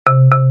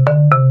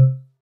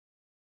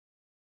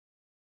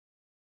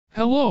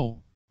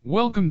Hello,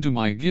 welcome to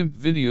my GIMP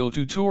video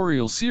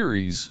tutorial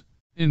series.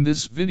 In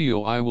this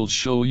video I will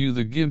show you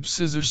the GIMP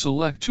Scissor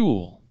Select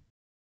Tool.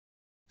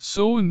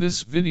 So in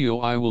this video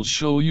I will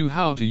show you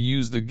how to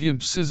use the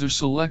GIMP Scissor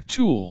Select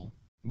Tool.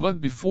 But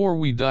before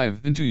we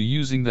dive into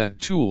using that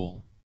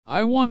tool,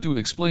 I want to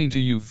explain to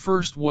you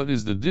first what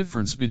is the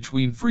difference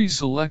between Free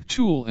Select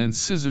Tool and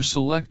Scissor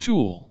Select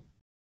Tool.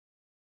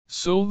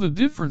 So the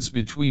difference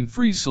between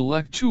Free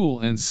Select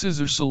Tool and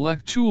Scissor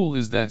Select Tool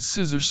is that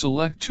Scissor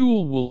Select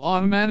Tool will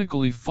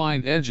automatically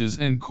find edges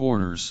and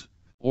corners,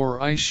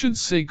 or I should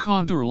say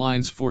contour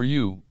lines for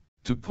you,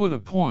 to put a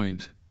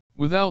point,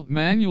 without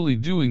manually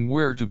doing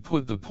where to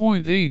put the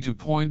point A to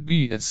point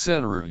B,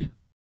 etc.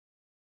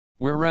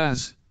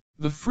 Whereas,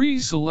 the Free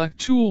Select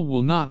Tool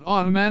will not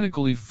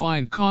automatically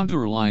find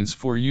contour lines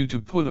for you to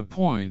put a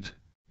point.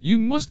 You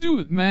must do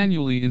it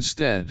manually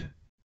instead.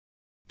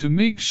 To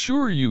make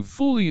sure you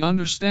fully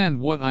understand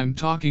what I'm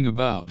talking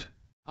about,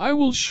 I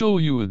will show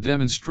you a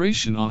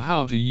demonstration on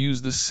how to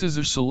use the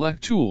Scissor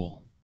Select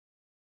Tool.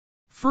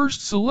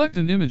 First, select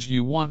an image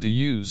you want to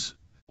use,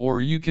 or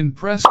you can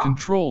press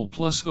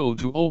Ctrl+O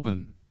to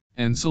open,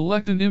 and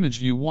select an image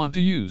you want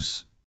to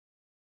use.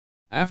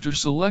 After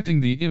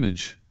selecting the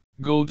image,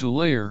 go to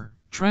Layer,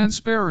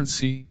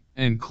 Transparency,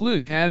 and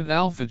click Add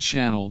Alpha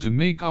Channel to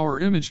make our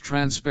image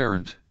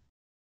transparent.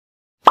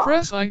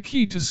 Press I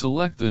key to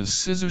select the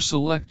Scissor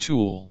Select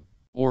Tool,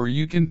 or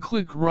you can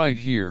click right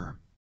here.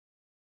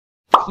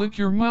 Click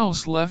your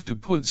mouse left to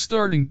put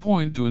starting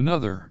point to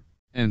another,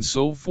 and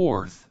so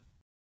forth.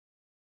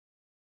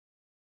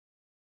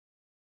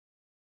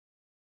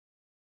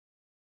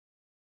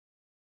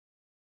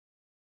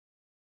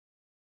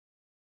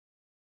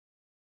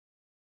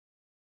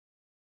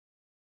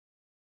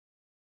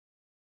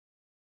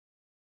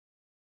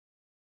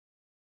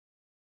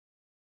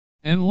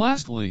 And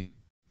lastly,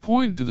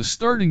 point to the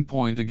starting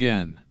point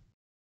again.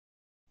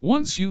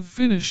 Once you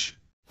finish,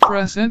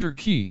 press Enter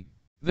key,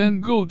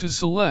 then go to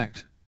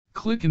Select,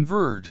 click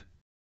Invert.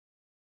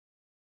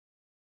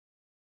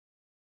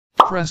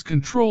 Press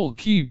Ctrl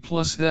key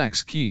plus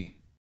X key.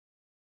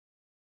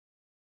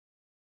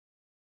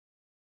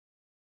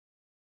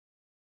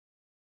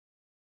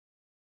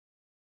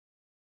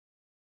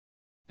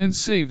 And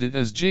save it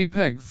as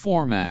JPEG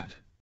format.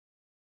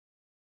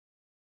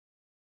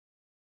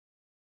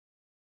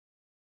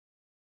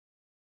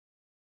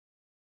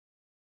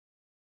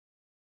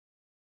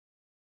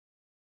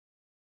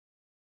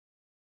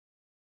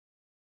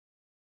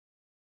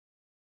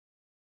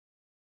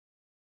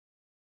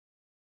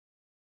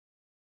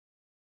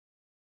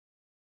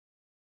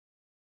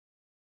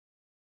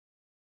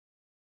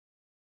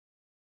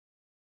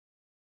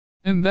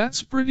 And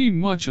that's pretty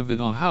much of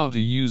it on how to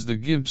use the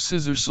GIMP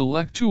Scissor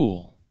Select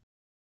Tool.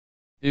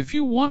 If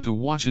you want to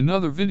watch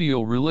another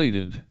video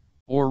related,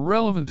 or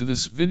relevant to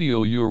this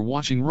video you're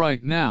watching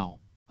right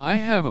now, I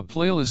have a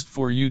playlist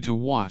for you to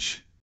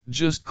watch.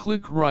 Just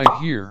click right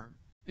here.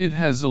 It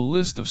has a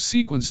list of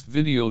sequenced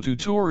video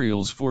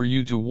tutorials for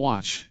you to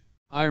watch.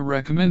 I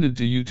recommended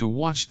to you to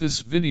watch this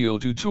video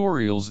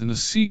tutorials in a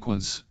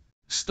sequence,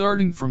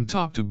 starting from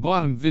top to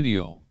bottom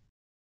video.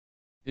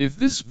 If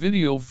this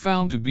video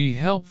found to be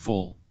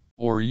helpful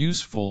or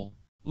useful,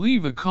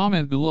 leave a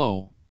comment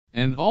below,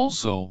 and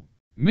also,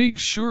 make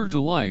sure to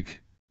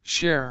like,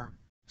 share,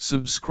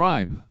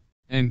 subscribe,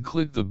 and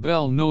click the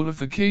bell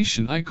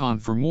notification icon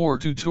for more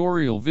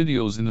tutorial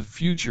videos in the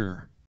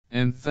future.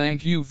 And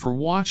thank you for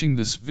watching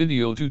this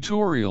video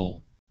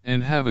tutorial,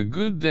 and have a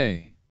good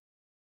day.